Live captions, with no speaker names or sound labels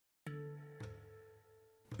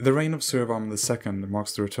The reign of Suryavarman II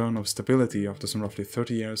marks the return of stability after some roughly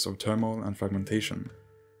 30 years of turmoil and fragmentation.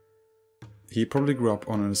 He probably grew up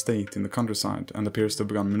on an estate in the countryside and appears to have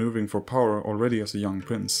begun maneuvering for power already as a young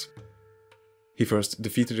prince. He first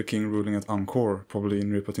defeated a king ruling at Angkor, probably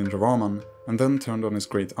in Nripatindravarman, and then turned on his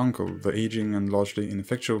great-uncle, the aging and largely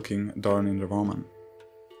ineffectual king Disintegration.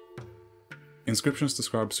 Inscriptions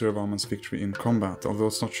describe Suryavarman's victory in combat, although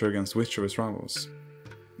it's not sure against which of his rivals.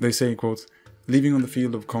 They say, quote, "Leaving on the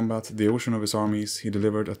field of combat the ocean of his armies, he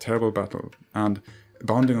delivered a terrible battle, and,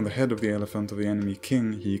 bounding on the head of the elephant of the enemy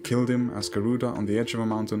king, he killed him as Garuda on the edge of a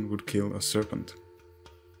mountain would kill a serpent."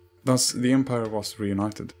 Thus, the empire was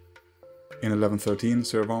reunited. In 1113,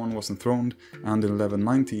 Suryavarman was enthroned, and in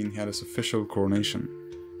 1119 he had his official coronation.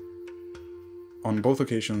 On both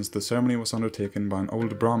occasions, the ceremony was undertaken by an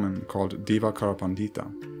old Brahmin called Deva Karapandita.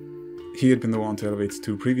 He had been the one to elevate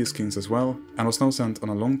two previous kings as well, and was now sent on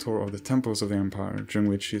a long tour of the temples of the empire, during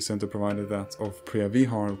which he is said to have provided that of Priya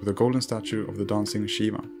Vihar with a golden statue of the dancing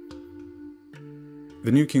Shiva.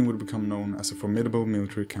 The new king would become known as a formidable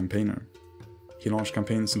military campaigner. He launched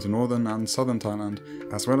campaigns into northern and southern Thailand,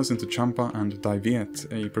 as well as into Champa and Dai Viet,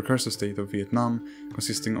 a precursor state of Vietnam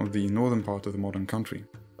consisting of the northern part of the modern country.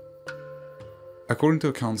 According to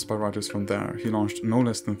accounts by writers from there, he launched no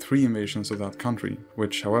less than 3 invasions of that country,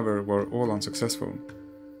 which, however, were all unsuccessful.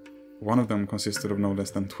 One of them consisted of no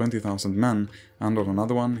less than 20,000 men, and on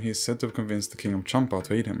another one he is said to have convinced the king of Champa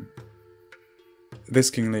to aid him. This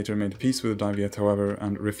king later made peace with the Dai Viet, however,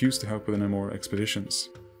 and refused to help with any more expeditions.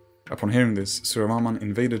 Upon hearing this, Suryavarman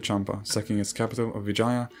invaded Champa, sacking its capital of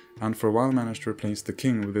Vijaya, and for a while managed to replace the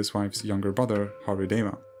king with his wife's younger brother,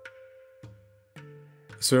 Harideva.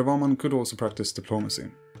 Suryavarman could also practice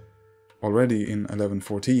diplomacy. Already in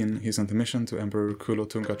 1114, he sent a mission to Emperor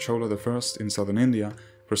Kulothunga Chola I in southern India,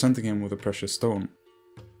 presenting him with a precious stone.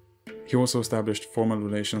 He also established formal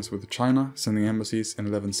relations with China, sending embassies in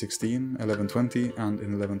 1116, 1120, and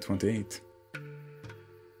in 1128.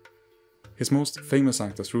 His most famous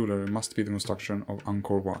act as ruler must be the construction of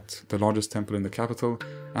Angkor Wat, the largest temple in the capital,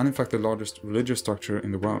 and in fact the largest religious structure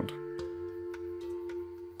in the world.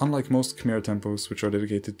 Unlike most Khmer temples which are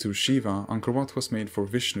dedicated to Shiva, Angkor Wat was made for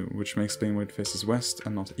Vishnu, which may explain why it faces west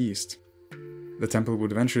and not east. The temple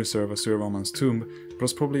would eventually serve as Suryavarman's tomb, but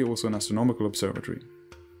was probably also an astronomical observatory.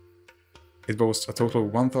 It boasts a total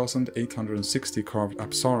of 1,860 carved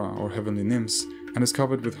apsara, or heavenly nymphs, and is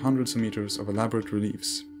covered with hundreds of meters of elaborate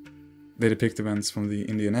reliefs. They depict events from the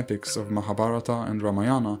Indian epics of Mahabharata and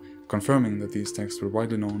Ramayana, confirming that these texts were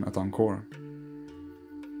widely known at Angkor.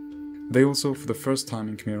 They also, for the first time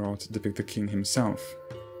in Khmer art, depict the king himself.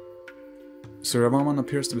 Suryavarman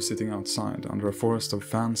appears to be sitting outside, under a forest of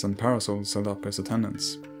fans and parasols held up by his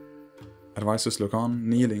attendants. Advisors look on,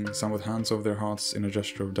 kneeling, some with hands over their hearts in a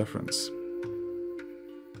gesture of deference.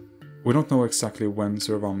 We don't know exactly when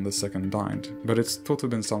Suryavarman II died, but it's thought to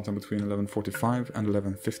have been sometime between 1145 and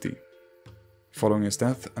 1150. Following his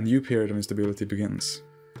death, a new period of instability begins.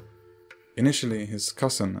 Initially, his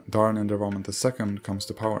cousin, Disintegration II, comes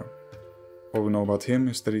to power. All we know about him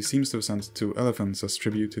is that he seems to have sent 2 elephants as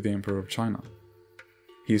tribute to the Emperor of China.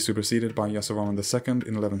 He is superseded by Yasovarman II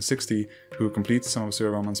in 1160, who completes some of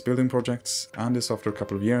Suryavarman's building projects, and is after a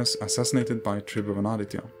couple of years assassinated by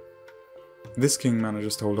Tribhuvanaditya. This king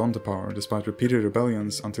manages to hold on to power despite repeated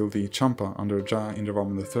rebellions until the Champa under Jaya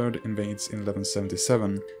Indravarman III invades in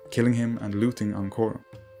 1177, killing him and looting Angkor.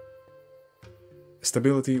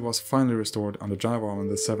 Stability was finally restored under Jayavarman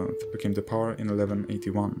VII, who came to power in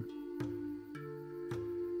 1181.